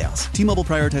details. T-Mobile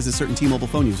prioritizes certain T-Mobile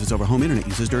phone users over home internet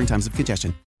users during times of congestion.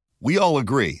 We all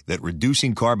agree that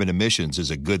reducing carbon emissions is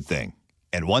a good thing.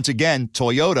 And once again,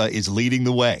 Toyota is leading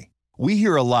the way. We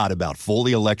hear a lot about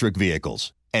fully electric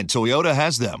vehicles, and Toyota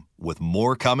has them, with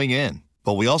more coming in.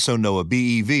 But we also know a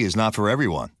BEV is not for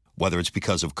everyone, whether it's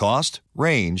because of cost,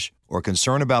 range, or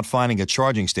concern about finding a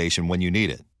charging station when you need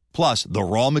it. Plus, the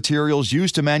raw materials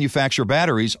used to manufacture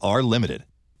batteries are limited.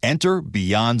 Enter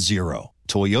Beyond Zero,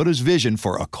 Toyota's vision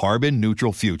for a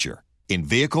carbon-neutral future. In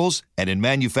vehicles and in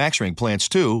manufacturing plants,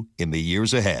 too, in the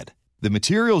years ahead. The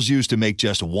materials used to make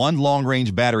just one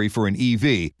long-range battery for an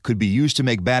EV could be used to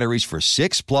make batteries for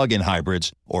 6 plug-in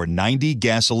hybrids or 90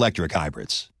 gas-electric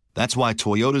hybrids. That's why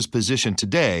Toyota's position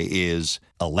today is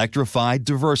electrified,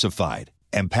 diversified,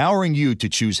 empowering you to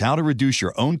choose how to reduce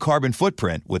your own carbon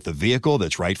footprint with the vehicle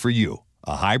that's right for you,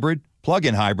 a hybrid,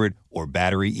 plug-in hybrid, or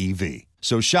battery EV.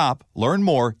 So shop, learn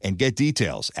more, and get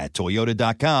details at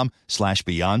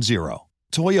toyota.com/beyond zero.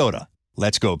 Toyota,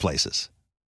 let's go places.